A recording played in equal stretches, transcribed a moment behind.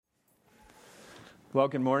Well,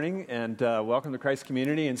 good morning, and welcome to Christ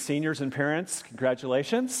Community, and seniors and parents,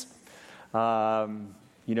 congratulations. It's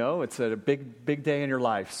a big day in your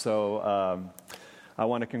life, so I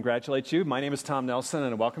want to congratulate you. My name is Tom Nelson,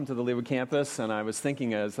 and welcome to the Leawood campus, and I was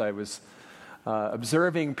thinking as I was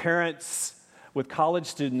observing parents with college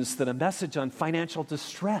students that a message on financial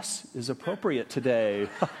distress is appropriate today.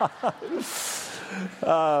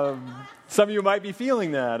 Some of you might be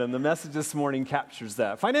feeling that, and the message this morning captures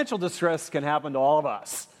that. Financial distress can happen to all of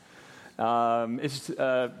us. It's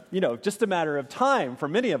just a matter of time for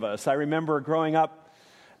many of us. I remember growing up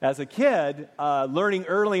as a kid, learning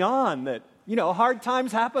early on that, hard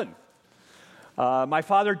times happen. My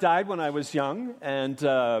father died when I was young, and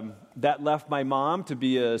that left my mom to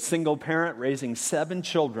be a single parent raising 7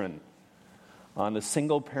 children on a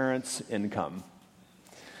single parent's income.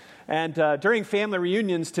 And during family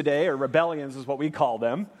reunions today, or rebellions is what we call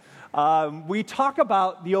them, we talk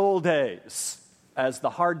about the old days as the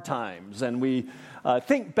hard times, and we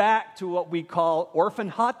think back to what we call orphan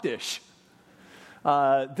hot dish.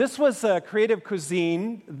 This was a creative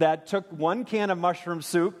cuisine that took 1 can of mushroom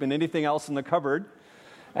soup and anything else in the cupboard,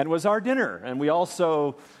 and was our dinner. And we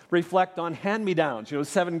also reflect on hand-me-downs.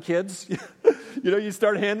 7 kids, you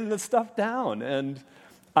start handing this stuff down. And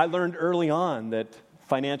I learned early on that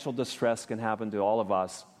financial distress can happen to all of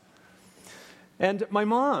us. And my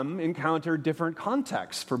mom encountered different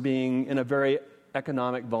contexts for being in a very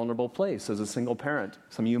economic, vulnerable place as a single parent.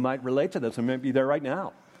 Some of you might relate to this, and might be there right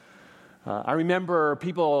now. I remember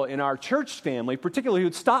people in our church family, particularly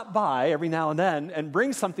who'd stop by every now and then and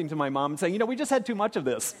bring something to my mom and saying, we just had too much of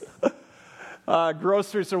this.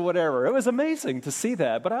 Groceries or whatever. It was amazing to see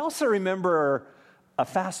that. But I also remember a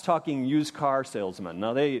fast-talking used car salesman.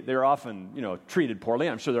 Now, they're often, treated poorly.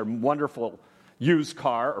 I'm sure they're wonderful used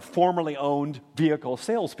car or formerly owned vehicle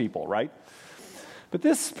salespeople, right? But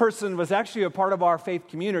this person was actually a part of our faith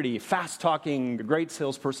community, fast-talking, great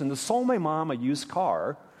salesperson, that sold my mom a used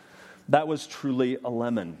car that was truly a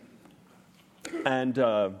lemon. And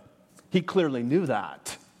he clearly knew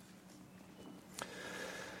that.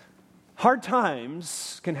 Hard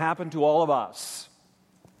times can happen to all of us.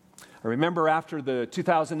 I remember after the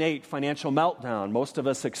 2008 financial meltdown, most of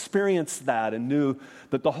us experienced that and knew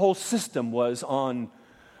that the whole system was on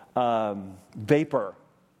vapor.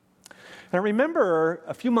 And I remember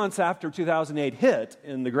a few months after 2008 hit,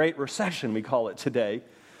 in the Great Recession, we call it today,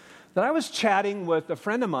 that I was chatting with a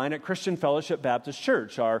friend of mine at Christian Fellowship Baptist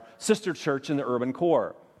Church, our sister church in the urban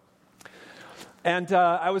core. And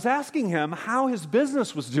I was asking him how his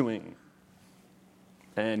business was doing.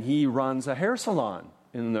 And he runs a hair salon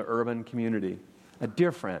in the urban community, a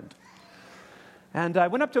dear friend. And I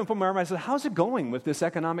went up to him from wherever, I said, how's it going with this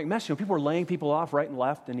economic mess? People are laying people off right and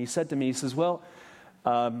left. And he said to me, he says, well,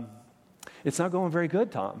 it's not going very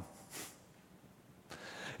good, Tom.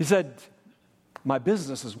 He said, my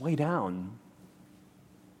business is way down.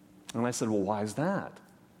 And I said, well, why is that?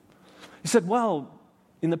 He said, well,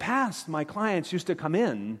 in the past, my clients used to come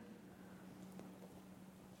in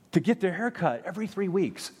to get their hair cut every 3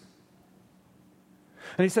 weeks.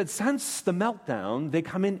 And he said, since the meltdown, they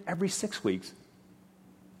come in every 6 weeks.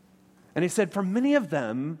 And he said, for many of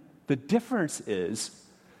them, the difference is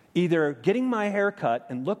either getting my hair cut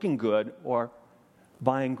and looking good or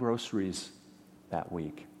buying groceries that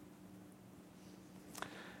week.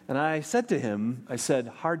 And I said to him,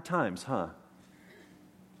 hard times, huh?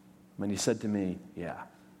 And he said to me, yeah,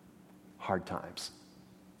 hard times.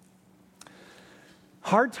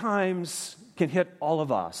 Hard times can hit all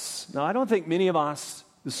of us. Now, I don't think many of us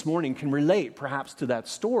this morning can relate perhaps to that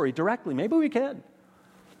story directly. Maybe we can.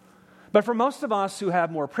 But for most of us who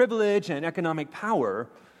have more privilege and economic power,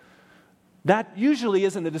 that usually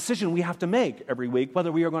isn't a decision we have to make every week,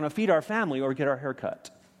 whether we are going to feed our family or get our hair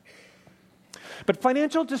cut. But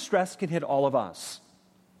financial distress can hit all of us.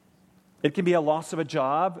 It can be a loss of a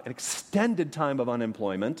job, an extended time of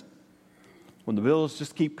unemployment, when the bills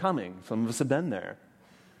just keep coming. Some of us have been there.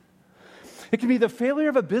 It can be the failure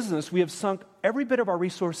of a business we have sunk every bit of our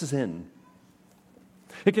resources in.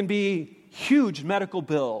 It can be huge medical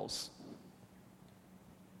bills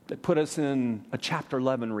that put us in a Chapter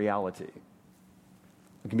 11 reality.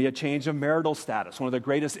 It can be a change of marital status. One of the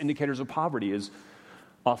greatest indicators of poverty is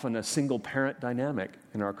often a single-parent dynamic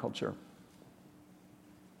in our culture.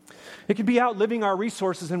 It can be outliving our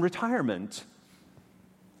resources in retirement.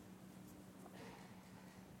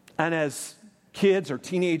 And as kids or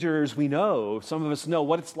teenagers, some of us know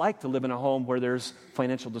what it's like to live in a home where there's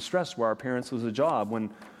financial distress, where our parents lose a job, when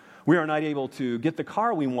we are not able to get the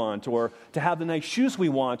car we want, or to have the nice shoes we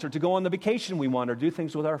want, or to go on the vacation we want, or do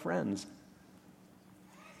things with our friends.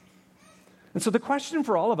 And so the question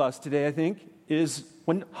for all of us today, I think, is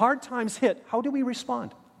when hard times hit, how do we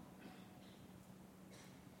respond?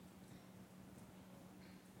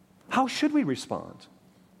 How should we respond?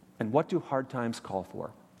 And what do hard times call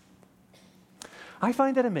for? I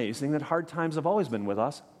find it amazing that hard times have always been with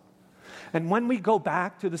us. And when we go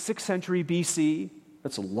back to the 6th century BC,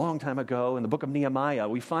 that's a long time ago, in the book of Nehemiah,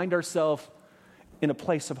 we find ourselves in a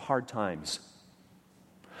place of hard times.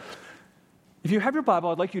 If you have your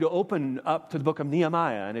Bible, I'd like you to open up to the book of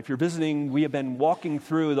Nehemiah. And if you're visiting, we have been walking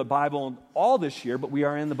through the Bible all this year, but we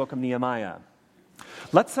are in the book of Nehemiah.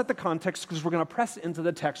 Let's set the context because we're going to press into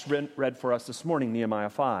the text read for us this morning,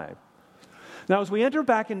 Nehemiah 5. Now, as we enter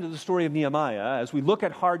back into the story of Nehemiah, as we look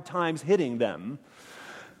at hard times hitting them,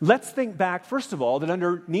 let's think back, first of all, that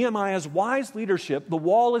under Nehemiah's wise leadership, the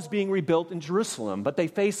wall is being rebuilt in Jerusalem, but they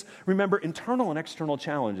face, remember, internal and external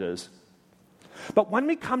challenges. But when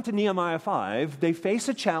we come to Nehemiah 5, they face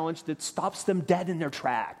a challenge that stops them dead in their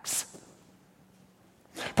tracks.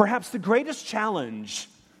 Perhaps the greatest challenge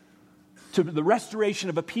to the restoration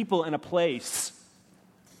of a people and a place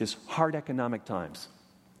is hard economic times.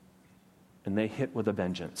 And they hit with a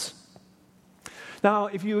vengeance. Now,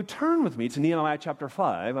 if you turn with me to Nehemiah chapter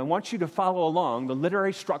 5, I want you to follow along the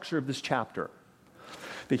literary structure of this chapter.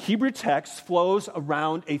 The Hebrew text flows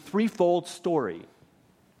around a threefold story.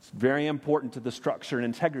 It's very important to the structure and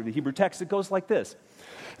integrity of the Hebrew text. It goes like this.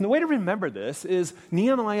 And the way to remember this is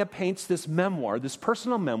Nehemiah paints this memoir, this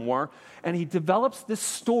personal memoir, and he develops this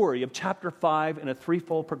story of chapter 5 in a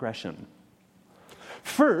threefold progression.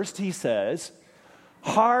 First, he says,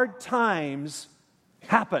 hard times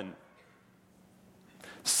happen.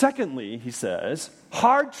 Secondly, he says,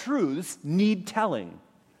 hard truths need telling.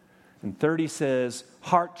 And third, he says,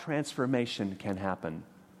 heart transformation can happen.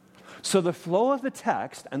 So the flow of the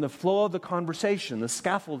text and the flow of the conversation, the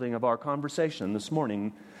scaffolding of our conversation this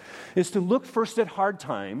morning, is to look first at hard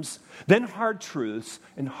times, then hard truths,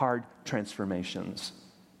 and hard transformations.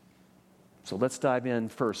 So let's dive in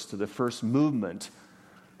first to the first movement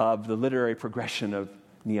of the literary progression of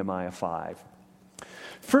Nehemiah 5.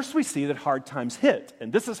 First, we see that hard times hit,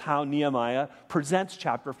 and this is how Nehemiah presents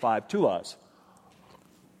chapter 5 to us.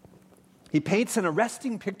 He paints an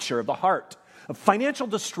arresting picture of the heart of financial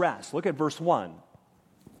distress. Look at verse 1.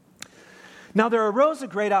 Now there arose a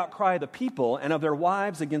great outcry of the people and of their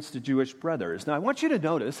wives against the Jewish brothers. Now I want you to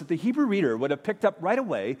notice that the Hebrew reader would have picked up right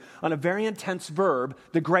away on a very intense verb,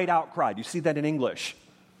 the great outcry. Do you see that in English?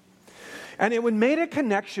 And it would make a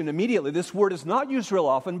connection immediately. This word is not used real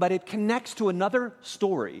often, but it connects to another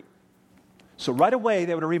story. So right away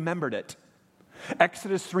they would have remembered it.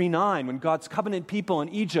 Exodus 3:9, when God's covenant people in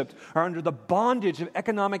Egypt are under the bondage of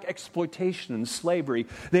economic exploitation and slavery.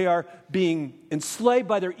 They are being enslaved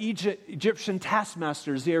by their Egyptian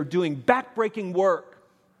taskmasters. They are doing backbreaking work.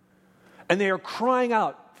 And they are crying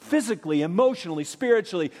out physically, emotionally,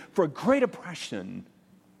 spiritually for great oppression.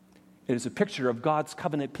 It is a picture of God's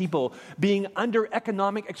covenant people being under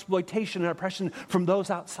economic exploitation and oppression from those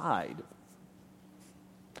outside.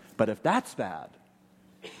 But if that's bad,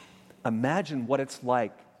 imagine what it's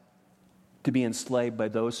like to be enslaved by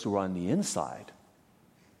those who are on the inside.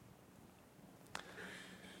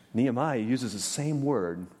 Nehemiah uses the same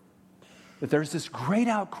word, that there's this great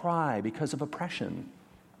outcry because of oppression.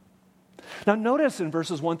 Now notice in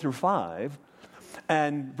verses 1 through 5,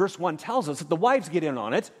 and verse 1 tells us that the wives get in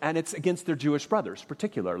on it, and it's against their Jewish brothers,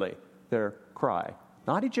 particularly their cry,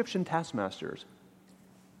 not Egyptian taskmasters.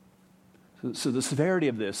 So the severity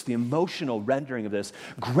of this, the emotional rendering of this,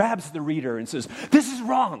 grabs the reader and says, this is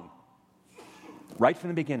wrong, right from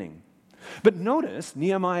the beginning. But notice,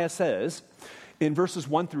 Nehemiah says, in verses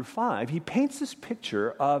 1 through 5, he paints this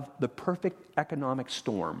picture of the perfect economic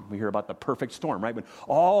storm. We hear about the perfect storm, right? When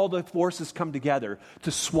all the forces come together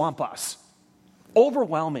to swamp us.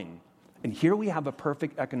 Overwhelming. And here we have a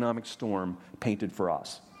perfect economic storm painted for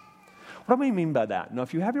us. What do we mean by that? Now,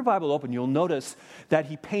 if you have your Bible open, you'll notice that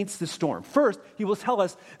he paints the storm. First, he will tell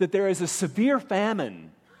us that there is a severe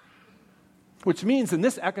famine, which means in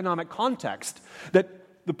this economic context that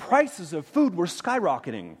the prices of food were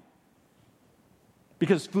skyrocketing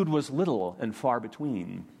because food was little and far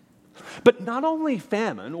between. But not only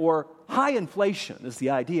famine or high inflation is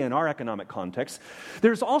the idea in our economic context,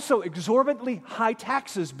 there's also exorbitantly high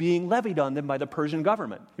taxes being levied on them by the Persian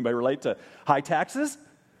government. Anybody relate to high taxes?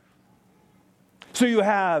 So you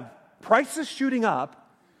have prices shooting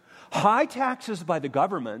up, high taxes by the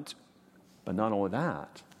government, but not only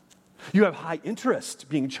that. You have high interest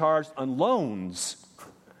being charged on loans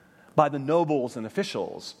by the nobles and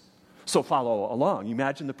officials. So follow along. You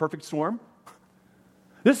imagine the perfect storm?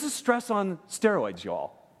 This is stress on steroids,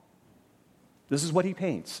 y'all. This is what he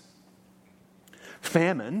paints.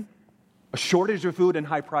 famine, a shortage of food and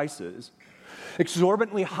high prices,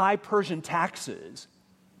 exorbitantly high Persian taxes,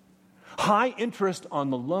 high interest on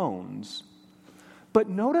the loans. But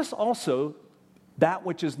notice also that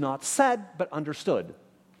which is not said but understood.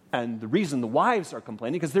 And the reason the wives are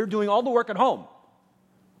complaining, because they're doing all the work at home.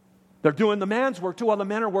 They're doing the man's work too while the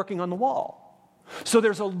men are working on the wall. So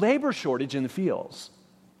there's a labor shortage in the fields.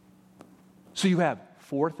 So you have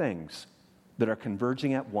four things that are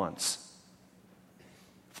converging at once.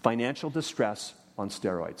 Financial distress on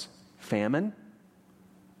steroids. Famine,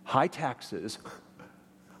 high taxes,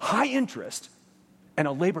 high interest, and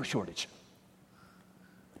a labor shortage.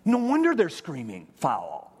 No wonder they're screaming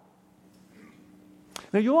foul.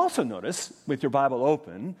 Now, you'll also notice, with your Bible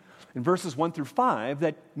open, in verses 1 through 5,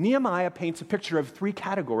 that Nehemiah paints a picture of three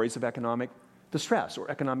categories of economic distress or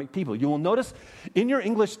economic people. You will notice in your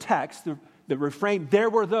English text, the refrain, there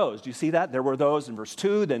were those. Do you see that? There were those in verse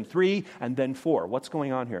 2, then 3, and then 4. What's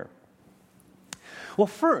going on here? Well,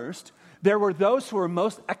 first, there were those who were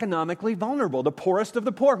most economically vulnerable, the poorest of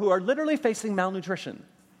the poor, who are literally facing malnutrition.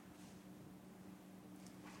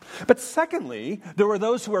 But secondly, there were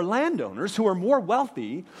those who are landowners, who are more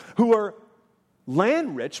wealthy, who are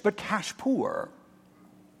land rich but cash poor.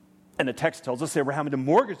 And the text tells us they were having to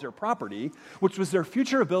mortgage their property, which was their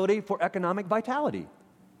future ability for economic vitality,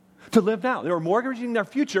 to live now. They were mortgaging their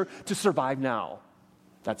future to survive now.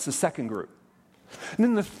 That's the second group. And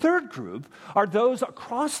then the third group are those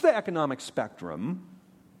across the economic spectrum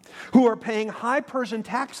who are paying high Persian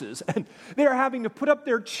taxes, and they are having to put up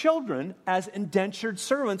their children as indentured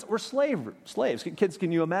servants or slaves. Kids,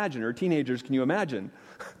 can you imagine? Or teenagers, can you imagine?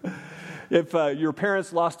 If your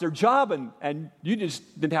parents lost their job and you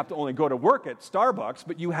just didn't have to only go to work at Starbucks,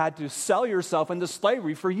 but you had to sell yourself into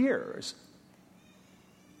slavery for years.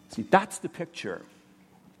 See, that's the picture.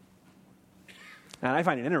 And I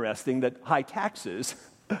find it interesting that high taxes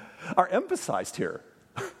are emphasized here.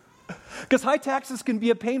 Because high taxes can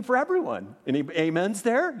be a pain for everyone. Any amens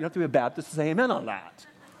there? You don't have to be a Baptist to say amen on that.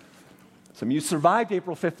 Some of you survived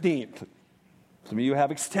April 15th. Some of you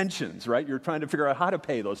have extensions, right? You're trying to figure out how to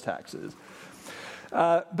pay those taxes.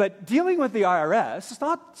 But dealing with the IRS is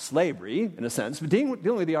not slavery, in a sense, but dealing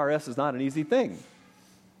with the IRS is not an easy thing.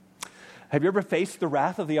 Have you ever faced the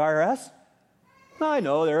wrath of the IRS? I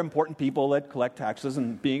know there are important people that collect taxes,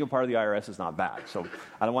 and being a part of the IRS is not bad. So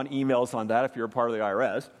I don't want emails on that if you're a part of the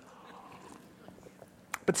IRS.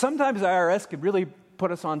 But sometimes the IRS can really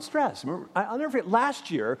put us on stress. I'll never forget,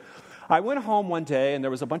 last year, I went home one day, and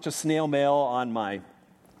there was a bunch of snail mail on my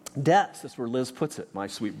desk. That's where Liz puts it, my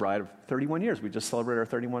sweet bride of 31 years. We just celebrated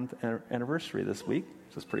our 31st anniversary this week,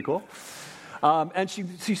 which is pretty cool. And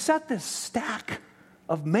she set this stack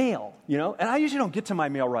of mail, and I usually don't get to my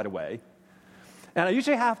mail right away. And I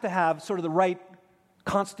usually have to have sort of the right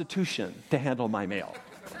constitution to handle my mail.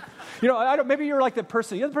 Maybe you're like the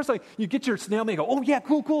person, you get your snail mail, you go, oh yeah,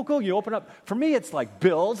 cool. You open up. For me, it's like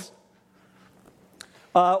bills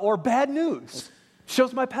or bad news.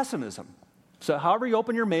 Shows my pessimism. So however you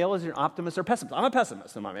open your mail is you're an optimist or pessimist. I'm a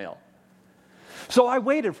pessimist in my mail. So I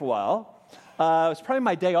waited for a while. It was probably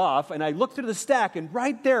my day off, and I looked through the stack, and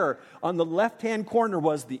right there on the left-hand corner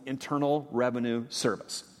was the Internal Revenue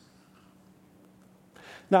Service.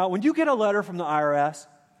 Now, when you get a letter from the IRS,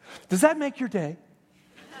 does that make your day?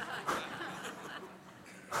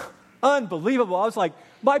 Unbelievable. I was like,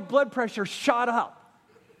 my blood pressure shot up.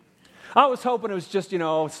 I was hoping it was just,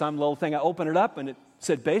 some little thing. I opened it up, and it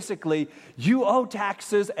said basically, you owe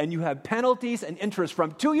taxes, and you have penalties and interest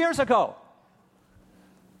from 2 years ago.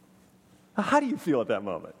 Now, how do you feel at that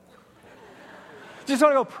moment? Just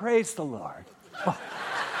want to go, praise the Lord. Oh.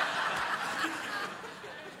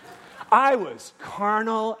 I was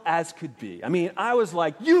carnal as could be. I was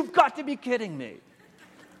like, you've got to be kidding me.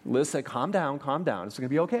 Liz said, calm down. It's going to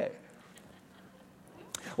be okay.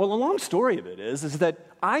 Well, the long story of it is that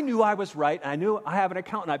I knew I was right. I knew I have an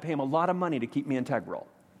accountant. I pay him a lot of money to keep me integral.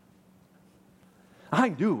 I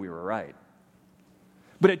knew we were right.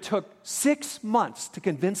 But it took 6 months to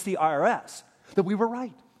convince the IRS that we were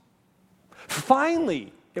right.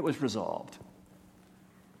 Finally, it was resolved.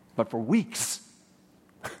 But for weeks,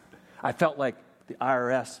 I felt like the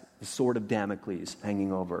IRS, the sword of Damocles,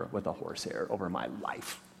 hanging over with a horsehair over my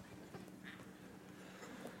life.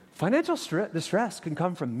 Financial distress can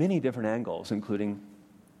come from many different angles, including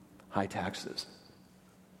high taxes.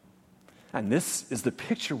 And this is the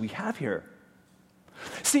picture we have here.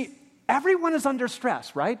 See, everyone is under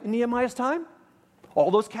stress, right, in Nehemiah's time?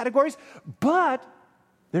 All those categories. But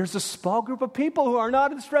there's a small group of people who are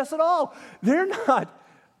not in stress at all. They're not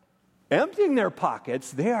emptying their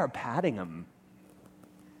pockets, they are padding them.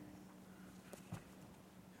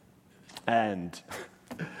 And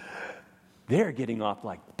they're getting off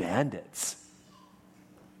like bandits.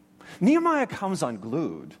 Nehemiah comes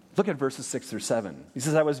unglued. Look at verses 6 through 7. He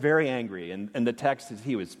says, I was very angry, and the text is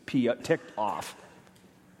he was ticked off.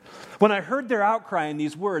 When I heard their outcry in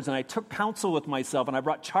these words, and I took counsel with myself, and I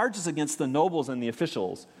brought charges against the nobles and the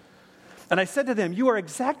officials. And I said to them, you are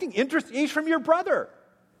exacting interest each from your brother.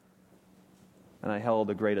 And I held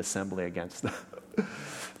a great assembly against them.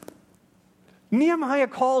 Nehemiah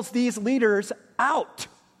calls these leaders out.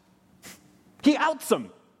 He outs them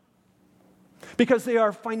because they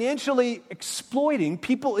are financially exploiting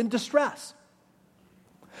people in distress.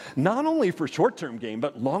 Not only for short-term gain,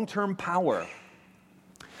 but long-term power.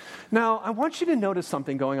 Now, I want you to notice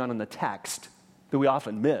something going on in the text that we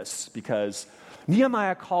often miss because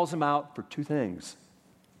Nehemiah calls them out for two things.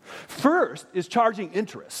 First is charging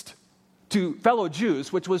interest to fellow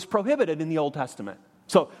Jews, which was prohibited in the Old Testament.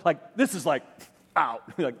 So, this is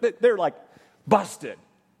out. They're busted.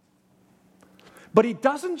 But he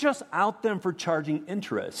doesn't just out them for charging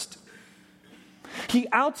interest. He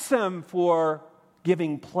outs them for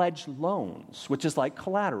giving pledged loans, which is like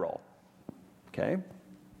collateral. Okay?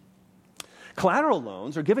 Collateral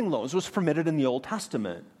loans, or giving loans, was permitted in the Old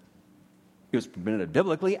Testament. It was permitted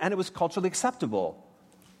biblically, and it was culturally acceptable.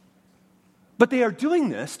 But they are doing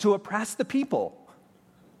this to oppress the people.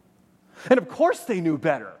 And of course they knew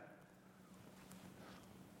better.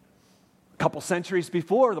 A couple centuries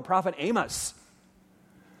before, the prophet Amos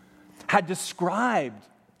had described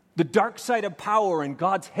the dark side of power and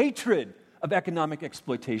God's hatred of economic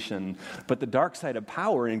exploitation. But the dark side of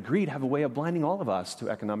power and greed have a way of blinding all of us to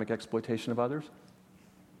economic exploitation of others.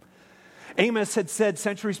 Amos had said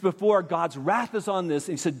centuries before, God's wrath is on this.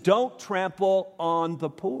 And he said, don't trample on the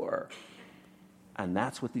poor. And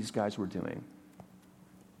that's what these guys were doing.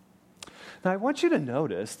 Now, I want you to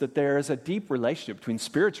notice that there is a deep relationship between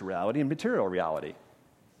spirituality and material reality.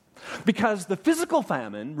 Because the physical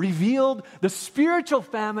famine revealed the spiritual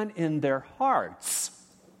famine in their hearts.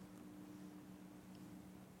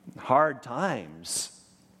 Hard times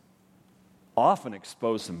often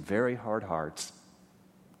expose some very hard hearts.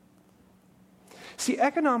 See,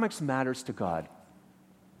 economics matters to God.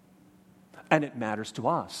 And it matters to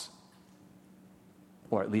us.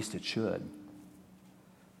 Or at least it should.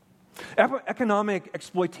 Economic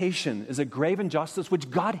exploitation is a grave injustice which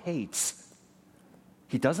God hates.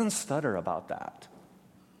 He doesn't stutter about that.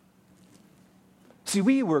 See,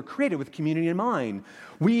 we were created with community in mind.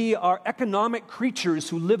 We are economic creatures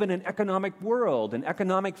who live in an economic world, and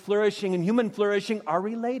economic flourishing and human flourishing are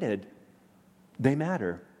related. They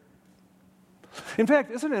matter. In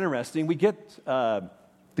fact, isn't it interesting? We get the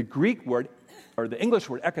Greek word, or the English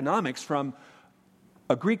word economics, from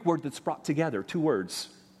a Greek word that's brought together, two words,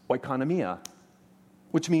 oikonomia,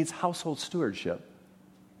 which means household stewardship.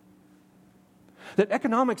 That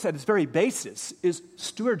economics at its very basis is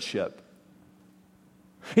stewardship.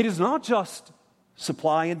 It is not just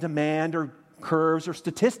supply and demand or curves or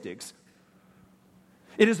statistics.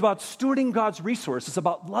 It is about stewarding God's resources,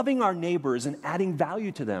 about loving our neighbors and adding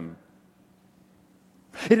value to them.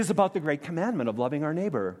 It is about the great commandment of loving our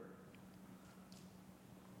neighbor.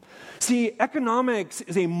 See, economics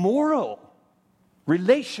is a moral,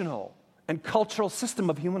 relational, and cultural system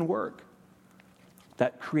of human work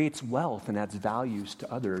that creates wealth and adds values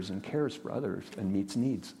to others and cares for others and meets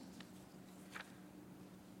needs.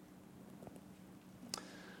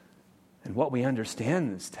 And what we understand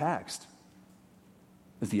in this text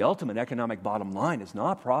is the ultimate economic bottom line is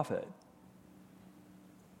not profit.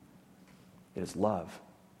 It is love.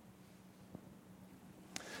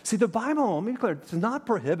 See, the Bible, let me be clear, does not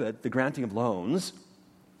prohibit the granting of loans,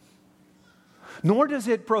 nor does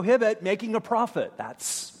it prohibit making a profit.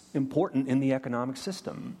 That's important in the economic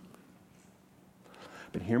system.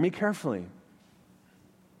 But hear me carefully.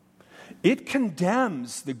 It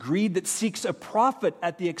condemns the greed that seeks a profit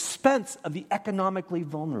at the expense of the economically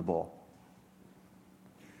vulnerable.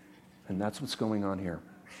 And that's what's going on here.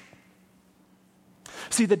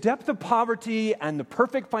 See, the depth of poverty and the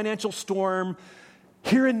perfect financial storm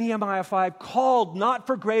here in Nehemiah 5 called not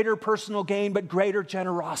for greater personal gain, but greater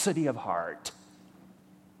generosity of heart.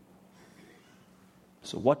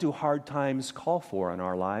 So what do hard times call for in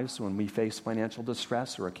our lives when we face financial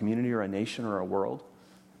distress, or a community or a nation or a world?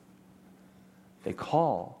 They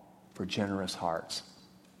call for generous hearts.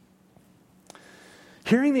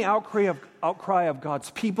 Hearing the outcry of God's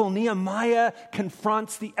people, Nehemiah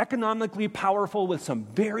confronts the economically powerful with some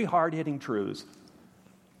very hard-hitting truths.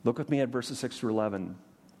 Look with me at verses 6 through 11.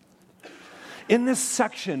 In this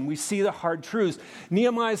section, we see the hard truths.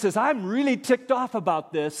 Nehemiah says, I'm really ticked off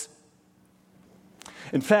about this.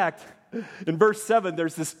 In fact, In verse 7,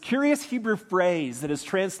 there's this curious Hebrew phrase that is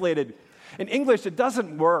translated. In English, it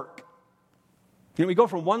doesn't work. We go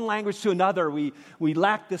from one language to another. We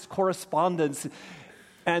lack this correspondence.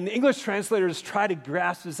 And the English translators try to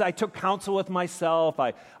grasp this. I took counsel with myself.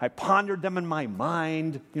 I pondered them in my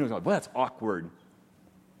mind. Well, that's awkward.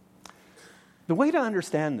 The way to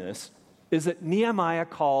understand this is that Nehemiah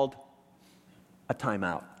called a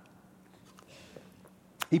timeout.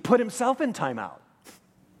 He put himself in timeout,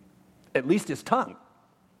 at least his tongue.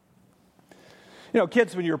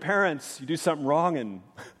 Kids, when you're parents, you do something wrong and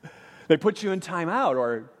they put you in timeout,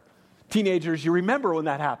 or teenagers, you remember when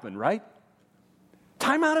that happened, right?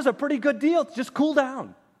 Timeout is a pretty good deal. Just cool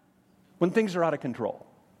down when things are out of control.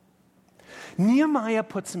 Nehemiah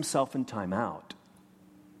puts himself in timeout.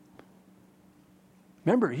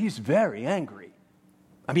 Remember, he's very angry.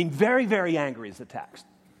 Very, very angry is the text.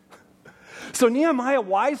 So Nehemiah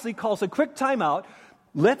wisely calls a quick timeout,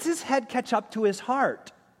 lets his head catch up to his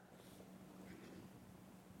heart.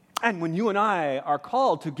 And when you and I are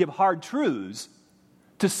called to give hard truths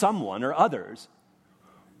to someone or others,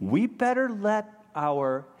 we better let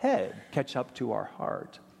our head catch up to our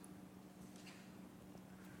heart.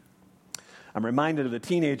 I'm reminded of the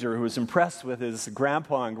teenager who was impressed with his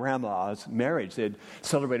grandpa and grandma's marriage. They had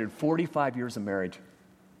celebrated 45 years of marriage.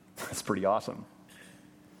 That's pretty awesome.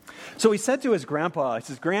 So he said to his grandpa, he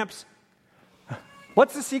says, "Gramps,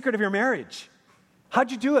 what's the secret of your marriage?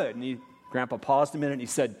 How'd you do it?" And grandpa paused a minute and he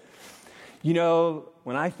said,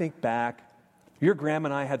 when I think back, your grandma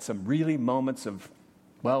and I had some really moments of,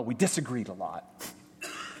 we disagreed a lot.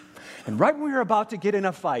 And right when we were about to get in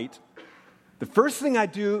a fight, the first thing I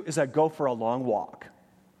do is I go for a long walk.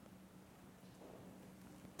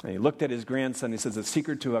 And he looked at his grandson and he says, "The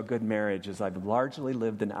secret to a good marriage is I've largely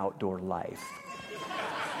lived an outdoor life."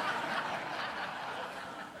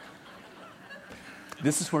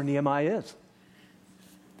 This is where Nehemiah is.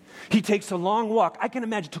 He takes a long walk, I can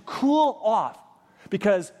imagine, to cool off,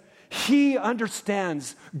 because he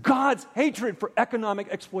understands God's hatred for economic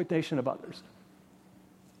exploitation of others.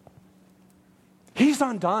 He's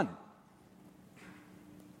undone.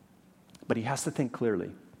 But he has to think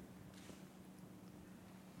clearly.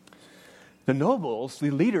 The nobles, the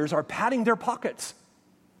leaders, are patting their pockets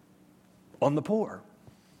on the poor.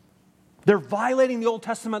 They're violating the Old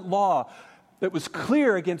Testament law that was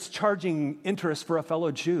clear against charging interest for a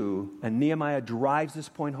fellow Jew. And Nehemiah drives this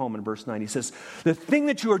point home in verse 9. He says, "The thing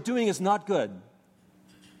that you are doing is not good.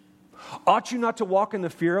 Ought you not to walk in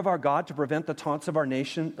the fear of our God to prevent the taunts of our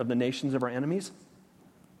nation, of the nations of our enemies?"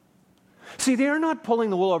 See, they are not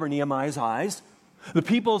pulling the wool over Nehemiah's eyes, the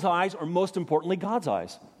people's eyes, or most importantly, God's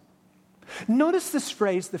eyes. Notice this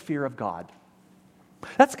phrase, the fear of God.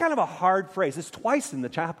 That's kind of a hard phrase. It's twice in the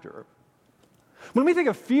chapter. When we think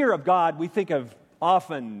of fear of God, we think of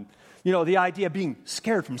often, the idea of being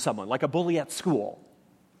scared from someone, like a bully at school.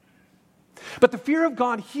 But the fear of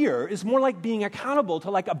God here is more like being accountable to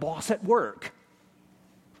like a boss at work.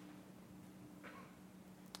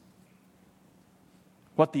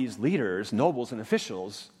 What these leaders, nobles, and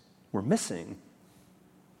officials were missing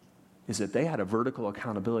is that they had a vertical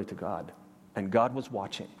accountability to God, and God was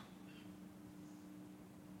watching.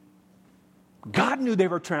 God knew they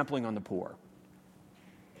were trampling on the poor.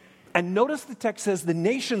 And notice the text says the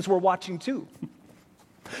nations were watching too.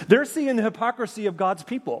 They're seeing the hypocrisy of God's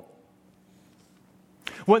people.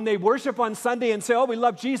 When they worship on Sunday and say, "Oh, we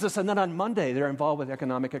love Jesus," and then on Monday they're involved with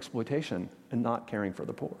economic exploitation and not caring for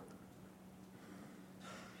the poor.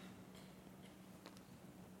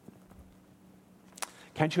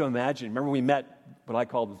 Can't you imagine? Remember we met what I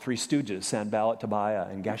call the Three Stooges, Sanballat, Tobiah,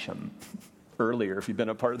 and Geshem, earlier, if you've been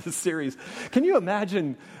a part of this series. Can you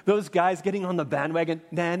imagine those guys getting on the bandwagon?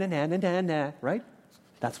 Na, na, na, na, na, na, right?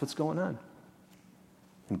 That's what's going on.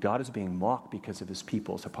 And God is being mocked because of his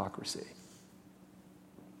people's hypocrisy.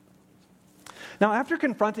 Now, after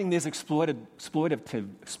confronting these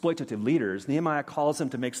exploitative leaders, Nehemiah calls them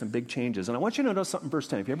to make some big changes. And I want you to notice something in verse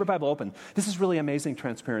 10. If you have your Bible open, this is really amazing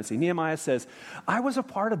transparency. Nehemiah says, "I was a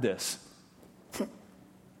part of this."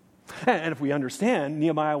 And if we understand,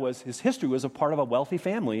 his history was a part of a wealthy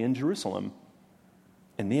family in Jerusalem.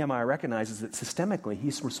 And Nehemiah recognizes that systemically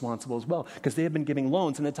he's responsible as well, because they have been giving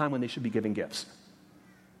loans in a time when they should be giving gifts.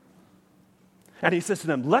 And he says to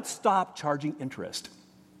them, "Let's stop charging interest."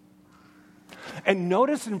 And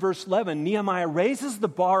notice in verse 11, Nehemiah raises the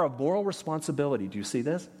bar of moral responsibility. Do you see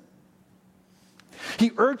this?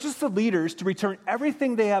 He urges the leaders to return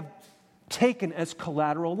everything they have taken as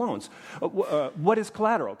collateral loans. What is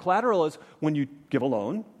collateral? Collateral is when you give a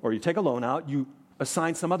loan or you take a loan out, you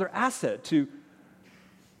assign some other asset to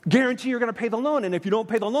guarantee you're going to pay the loan. And if you don't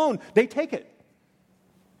pay the loan, they take it.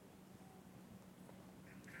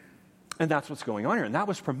 And that's what's going on here. And that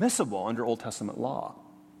was permissible under Old Testament law.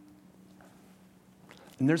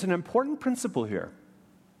 And there's an important principle here.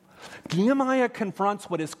 Nehemiah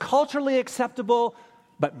confronts what is culturally acceptable,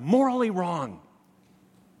 but morally wrong.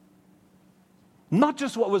 Not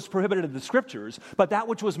just what was prohibited in the scriptures, but that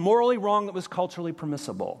which was morally wrong that was culturally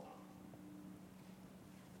permissible.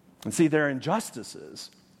 And see, there are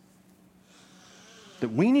injustices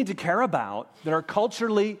that we need to care about that are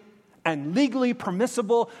culturally and legally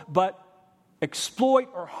permissible, but exploit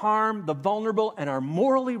or harm the vulnerable and are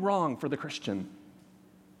morally wrong for the Christian.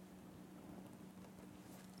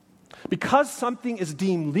 Because something is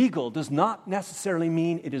deemed legal does not necessarily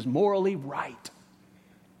mean it is morally right.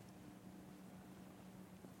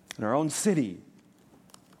 In our own city,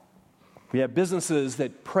 we have businesses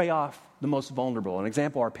that prey off the most vulnerable. An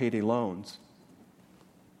example are payday loans,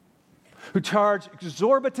 who charge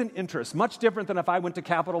exorbitant interest, much different than if I went to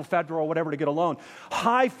Capital, Federal, or whatever to get a loan.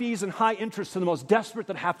 High fees and high interest to the most desperate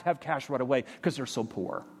that have to have cash right away because they're so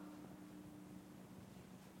poor.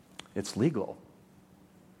 It's legal.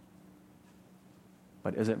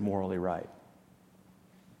 But is it morally right?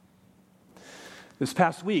 This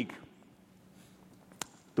past week,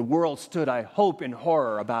 the world stood, I hope, in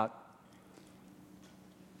horror about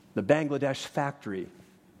the Bangladesh factory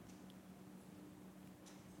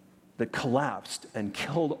that collapsed and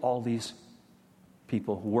killed all these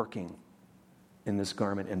people working in this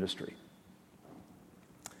garment industry.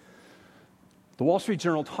 The Wall Street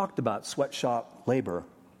Journal talked about sweatshop labor.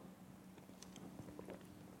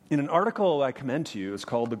 In an article I commend to you, it's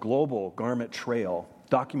called The Global Garment Trail,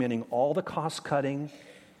 documenting all the cost-cutting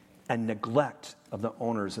and neglect of the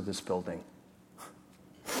owners of this building.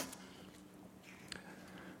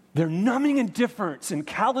 Their numbing indifference and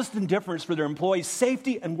calloused indifference for their employees'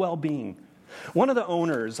 safety and well-being. One of the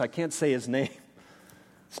owners, I can't say his name.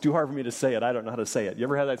 It's too hard for me to say it. I don't know how to say it. You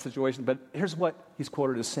ever had that situation? But here's what he's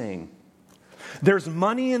quoted as saying. There's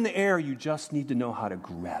money in the air. You just need to know how to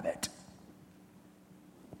grab it.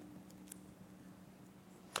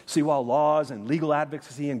 See, while laws and legal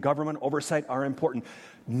advocacy and government oversight are important,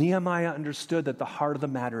 Nehemiah understood that the heart of the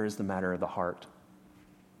matter is the matter of the heart.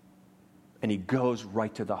 And he goes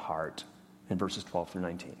right to the heart in verses 12 through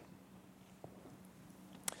 19.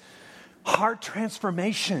 Heart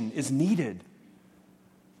transformation is needed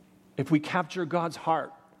if we capture God's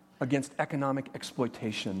heart against economic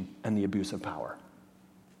exploitation and the abuse of power.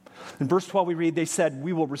 In verse 12 we read, they said,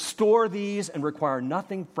 we will restore these and require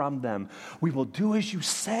nothing from them. We will do as you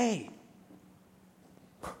say.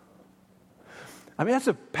 I mean, that's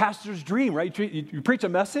a pastor's dream, right? You preach a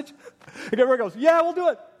message, and everyone goes, yeah, we'll do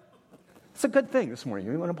it. It's a good thing this morning.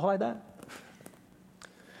 You want to apply that?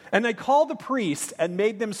 And they called the priests and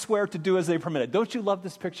made them swear to do as they permitted. Don't you love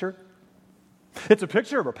this picture? It's a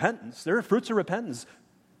picture of repentance. There are fruits of repentance.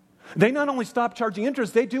 They not only stop charging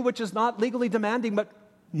interest, they do which is not legally demanding, but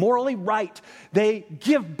morally right. They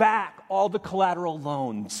give back all the collateral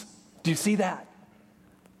loans. Do you see that?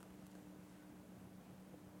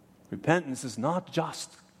 Repentance is not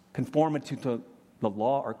just conformity to the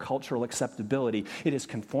law or cultural acceptability. It is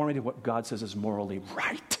conformity to what God says is morally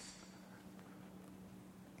right.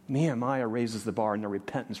 Nehemiah raises the bar and their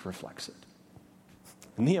repentance reflects it.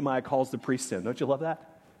 Nehemiah calls the priests in. Don't you love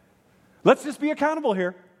that? Let's just be accountable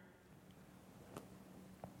here.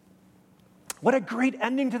 What a great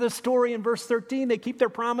ending to the story in verse 13. They keep their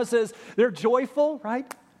promises. They're joyful, right?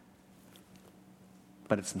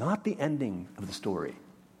 But it's not the ending of the story.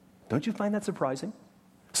 Don't you find that surprising?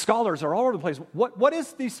 Scholars are all over the place. What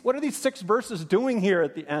are these 6 verses doing here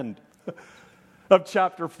at the end of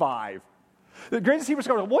chapter 5? The greatest Hebrew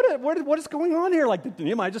scholars, what is going on here? Like, did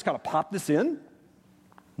Nehemiah just kind of pop this in?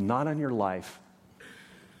 Not on your life.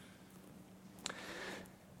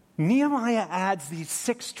 Nehemiah adds these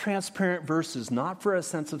 6 transparent verses not for a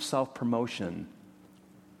sense of self-promotion,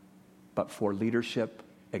 but for leadership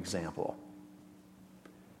example.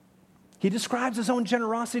 He describes his own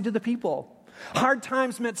generosity to the people. Hard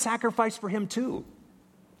times meant sacrifice for him too.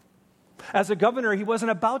 As a governor, he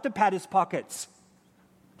wasn't about to pat his pockets.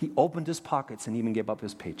 He opened his pockets and even gave up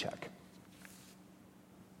his paycheck.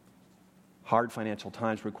 Hard financial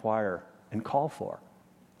times require and call for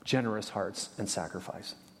generous hearts and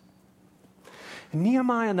sacrifice. And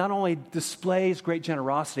Nehemiah not only displays great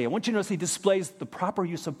generosity, I want you to notice he displays the proper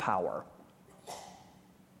use of power.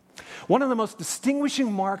 One of the most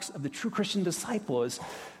distinguishing marks of the true Christian disciple is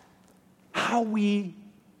how we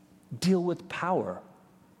deal with power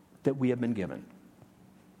that we have been given.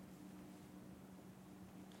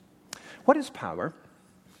 What is power?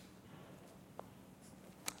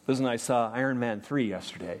 Liz and I saw Iron Man 3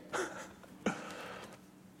 yesterday. A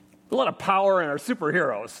lot of power in our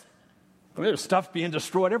superheroes. mean, there's stuff being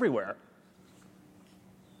destroyed everywhere.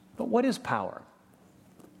 But what is power?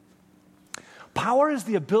 Power is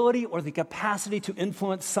the ability or the capacity to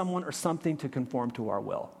influence someone or something to conform to our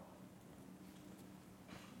will.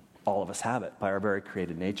 All of us have it by our very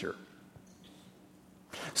created nature.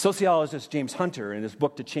 Sociologist James Hunter, in his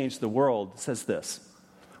book To Change the World, says this.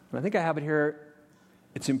 And I think I have it here.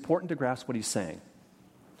 It's important to grasp what he's saying.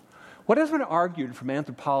 What has been argued from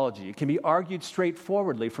anthropology can be argued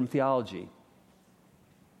straightforwardly from theology.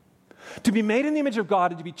 To be made in the image of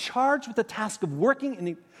God and to be charged with the task of working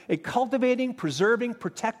in a cultivating, preserving,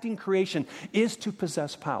 protecting creation is to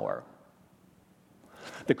possess power.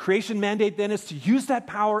 The creation mandate then is to use that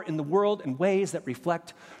power in the world in ways that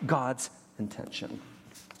reflect God's intention.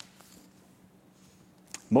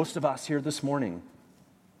 Most of us here this morning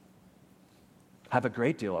have a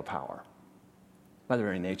great deal of power by the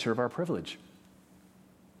very nature of our privilege.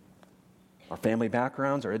 Our family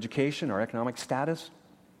backgrounds, our education, our economic status.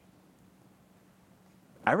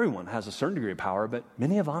 Everyone has a certain degree of power, but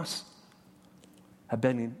many of us have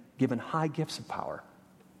been given high gifts of power.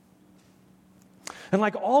 And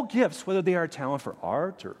like all gifts, whether they are a talent for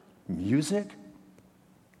art or music,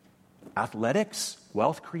 athletics,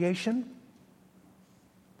 wealth creation,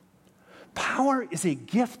 power is a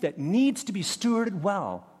gift that needs to be stewarded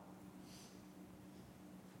well.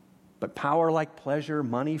 But power, like pleasure,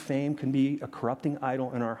 money, fame, can be a corrupting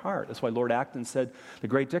idol in our heart. That's why Lord Acton said, the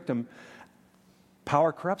great dictum,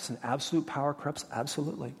 power corrupts and absolute power corrupts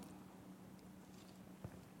absolutely.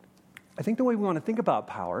 I think the way we want to think about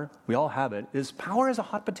power, we all have it, is power is a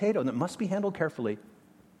hot potato that must be handled carefully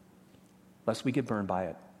lest we get burned by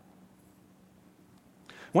it.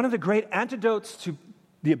 One of the great antidotes to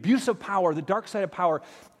the abuse of power, the dark side of power,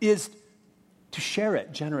 is to share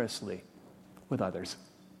it generously with others.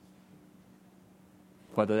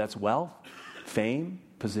 Whether that's wealth, fame,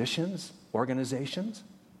 positions, organizations.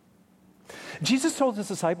 Jesus told his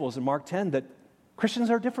disciples in Mark 10 that Christians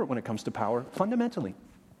are different when it comes to power, fundamentally.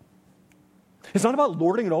 It's not about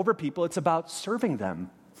lording it over people, it's about serving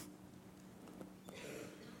them.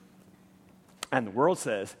 And the world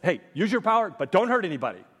says, hey, use your power, but don't hurt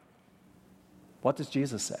anybody. What does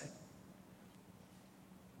Jesus say?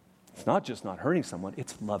 It's not just not hurting someone,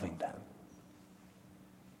 it's loving them.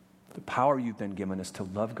 The power you've been given is to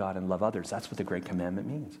love God and love others. That's what the Great Commandment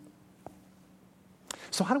means.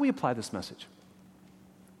 So how do we apply this message?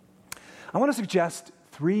 I want to suggest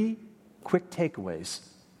 3 quick takeaways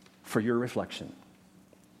for your reflection.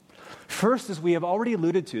 First, as we have already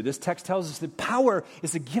alluded to, this text tells us that power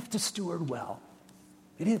is a gift to steward well.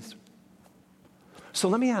 It is. So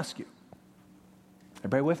let me ask you,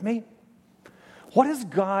 everybody with me? What has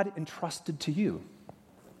God entrusted to you?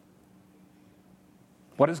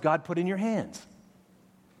 What has God put in your hands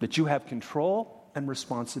that you have control and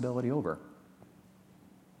responsibility over?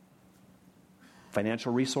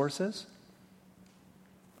 Financial resources?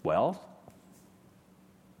 Wealth?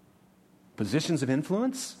 Positions of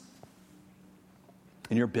influence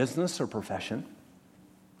in your business or profession?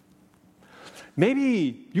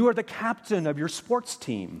 Maybe you are the captain of your sports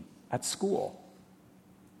team at school,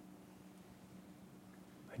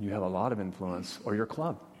 and you have a lot of influence, or your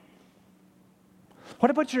club. What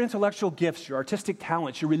about your intellectual gifts, your artistic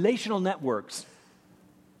talents, your relational networks?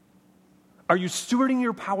 Are you stewarding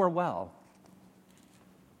your power well?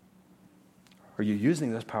 Are you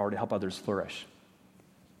using this power to help others flourish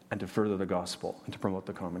and to further the gospel and to promote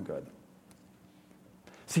the common good?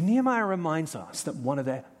 See, Nehemiah reminds us that one of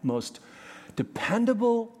the most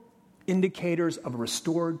dependable indicators of a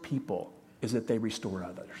restored people is that they restore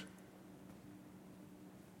others.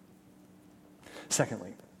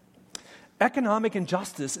 Secondly, economic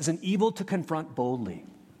injustice is an evil to confront boldly.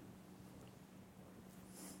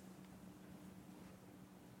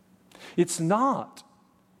 It's not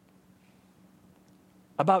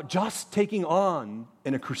about just taking on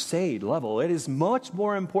in a crusade level. It is much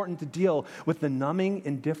more important to deal with the numbing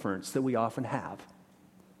indifference that we often have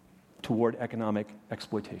toward economic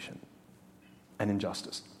exploitation and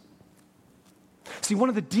injustice. See, one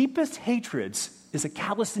of the deepest hatreds is a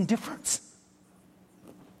callous indifference.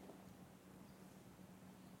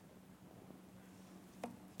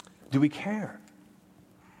 Do we care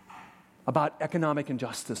about economic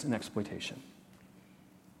injustice and exploitation?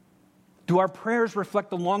 Do our prayers reflect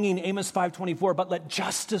the longing in Amos 5:24, but let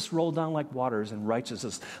justice roll down like waters and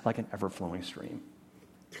righteousness like an ever-flowing stream?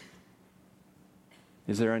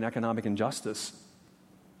 Is there an economic injustice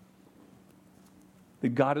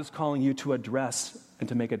that God is calling you to address and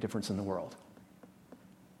to make a difference in the world?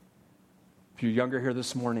 If you're younger here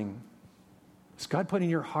this morning, has God put in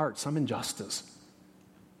your heart some injustice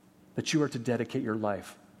that you are to dedicate your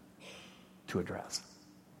life to address.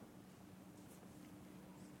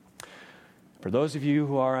 For those of you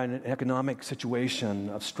who are in an economic situation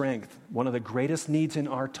of strength, one of the greatest needs in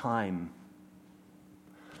our time,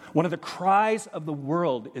 one of the cries of the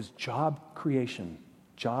world is job creation.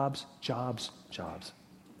 Jobs, jobs, jobs.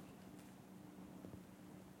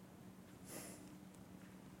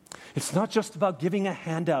 It's not just about giving a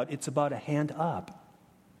handout, it's about a hand up.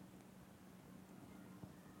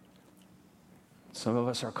 Some of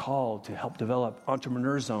us are called to help develop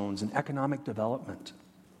entrepreneur zones and economic development.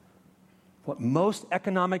 What most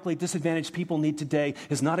economically disadvantaged people need today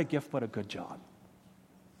is not a gift, but a good job.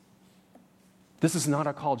 This is not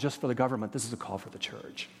a call just for the government. This is a call for the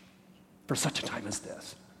church. For such a time as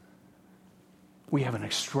this, we have an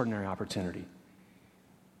extraordinary opportunity.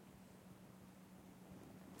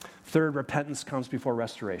 Third, repentance comes before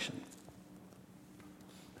restoration.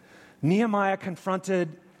 Nehemiah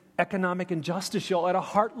confronted economic injustice, y'all, at a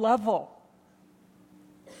heart level.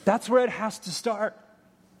 That's where it has to start.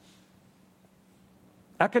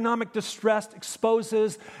 Economic distress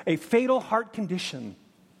exposes a fatal heart condition.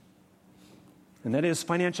 And that is,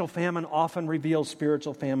 financial famine often reveals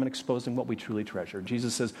spiritual famine, exposing what we truly treasure.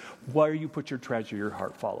 Jesus says, where you put your treasure, your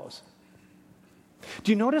heart follows.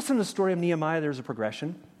 Do you notice in the story of Nehemiah there's a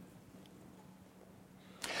progression?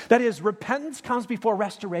 That is, repentance comes before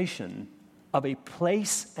restoration of a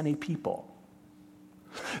place and a people.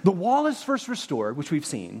 The wall is first restored, which we've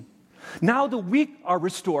seen. Now the weak are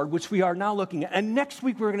restored, which we are now looking at. And next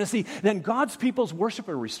week we're going to see then God's people's worship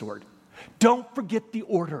are restored. Don't forget the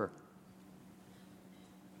order.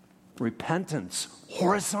 Repentance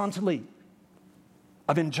horizontally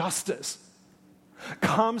of injustice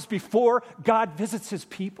comes before God visits his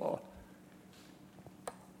people.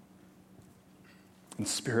 And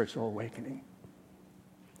spiritual awakening.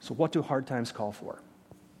 So what do hard times call for?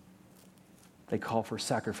 They call for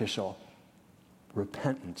sacrificial,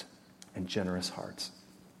 repentant, and generous hearts.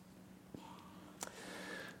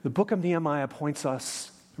 The book of Nehemiah points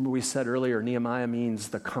us, remember we said earlier, Nehemiah means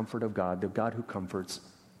the comfort of God, the God who comforts.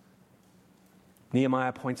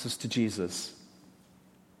 Nehemiah points us to Jesus,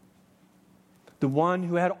 the one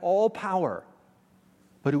who had all power,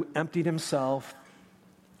 but who emptied himself,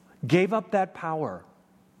 gave up that power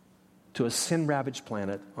to a sin-ravaged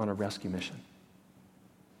planet on a rescue mission.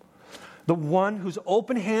 The one whose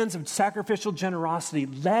open hands of sacrificial generosity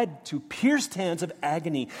led to pierced hands of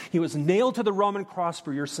agony. He was nailed to the Roman cross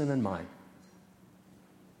for your sin and mine.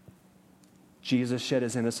 Jesus shed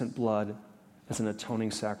his innocent blood as an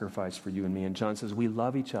atoning sacrifice for you and me. And John says, we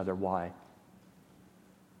love each other. Why?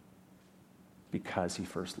 Because he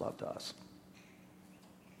first loved us.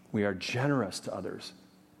 We are generous to others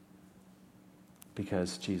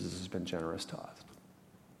because Jesus has been generous to us.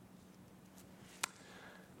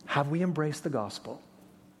 Have we embraced the gospel?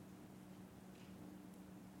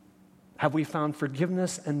 Have we found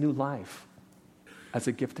forgiveness and new life as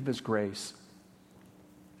a gift of his grace?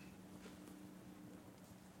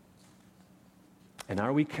 And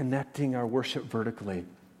are we connecting our worship vertically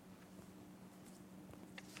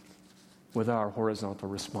with our horizontal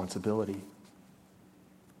responsibility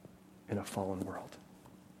in a fallen world?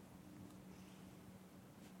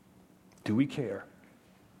 Do we care?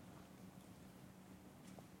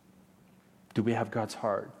 Do we have God's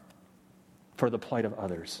heart for the plight of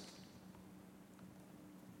others?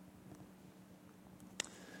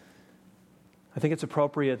 I think it's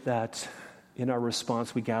appropriate that in our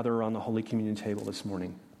response we gather around the Holy Communion table this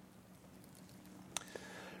morning,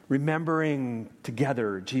 remembering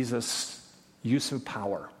together Jesus' use of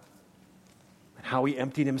power, and how he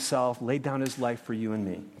emptied himself, laid down his life for you and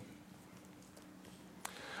me.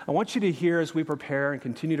 I want you to hear as we prepare and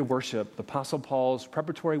continue to worship the Apostle Paul's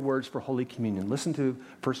preparatory words for Holy Communion. Listen to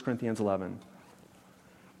 1 Corinthians 11.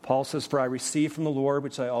 Paul says, "For I received from the Lord,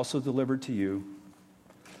 which I also delivered to you,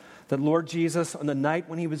 that Lord Jesus, on the night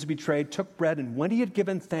when he was betrayed, took bread, and when he had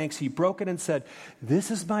given thanks, he broke it and said, 'This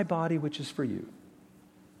is my body, which is for you.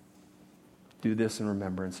 Do this in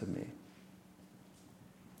remembrance of me.'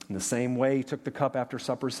 In the same way, he took the cup after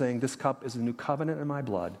supper, saying, 'This cup is the new covenant in my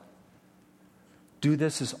blood. Do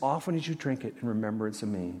this as often as you drink it in remembrance of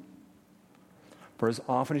me. For as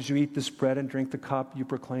often as you eat this bread and drink the cup, you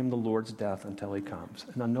proclaim the Lord's death until he comes.'"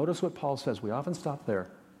 And now notice what Paul says. We often stop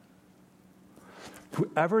there.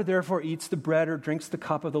 "Whoever therefore eats the bread or drinks the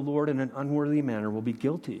cup of the Lord in an unworthy manner will be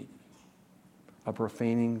guilty of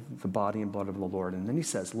profaning the body and blood of the Lord." And then he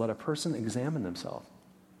says, "Let a person examine themselves,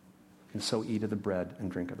 and so eat of the bread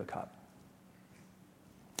and drink of the cup."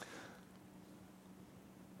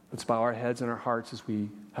 Let's bow our heads and our hearts as we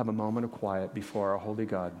have a moment of quiet before our holy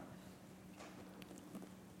God.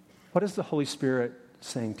 What is the Holy Spirit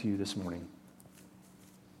saying to you this morning?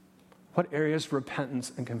 What areas of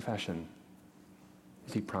repentance and confession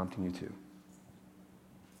is he prompting you to?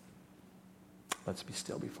 Let's be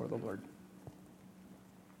still before the Lord.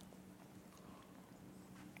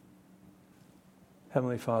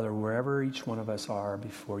 Heavenly Father, wherever each one of us are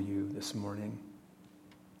before you this morning,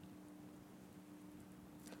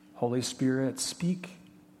 Holy Spirit, speak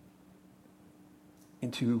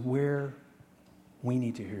into where we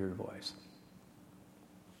need to hear your voice.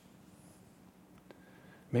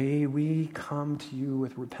 May we come to you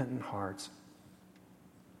with repentant hearts,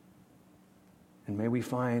 and may we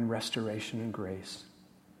find restoration and grace.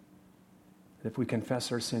 If we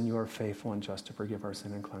confess our sin, you are faithful and just to forgive our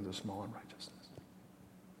sin and cleanse us from all unrighteousness.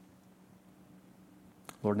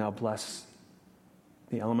 Lord, now bless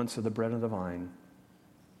the elements of the bread and the vine.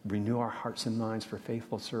 Renew our hearts and minds for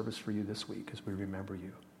faithful service for you this week as we remember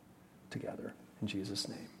you together. In Jesus'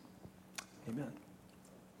 name, amen.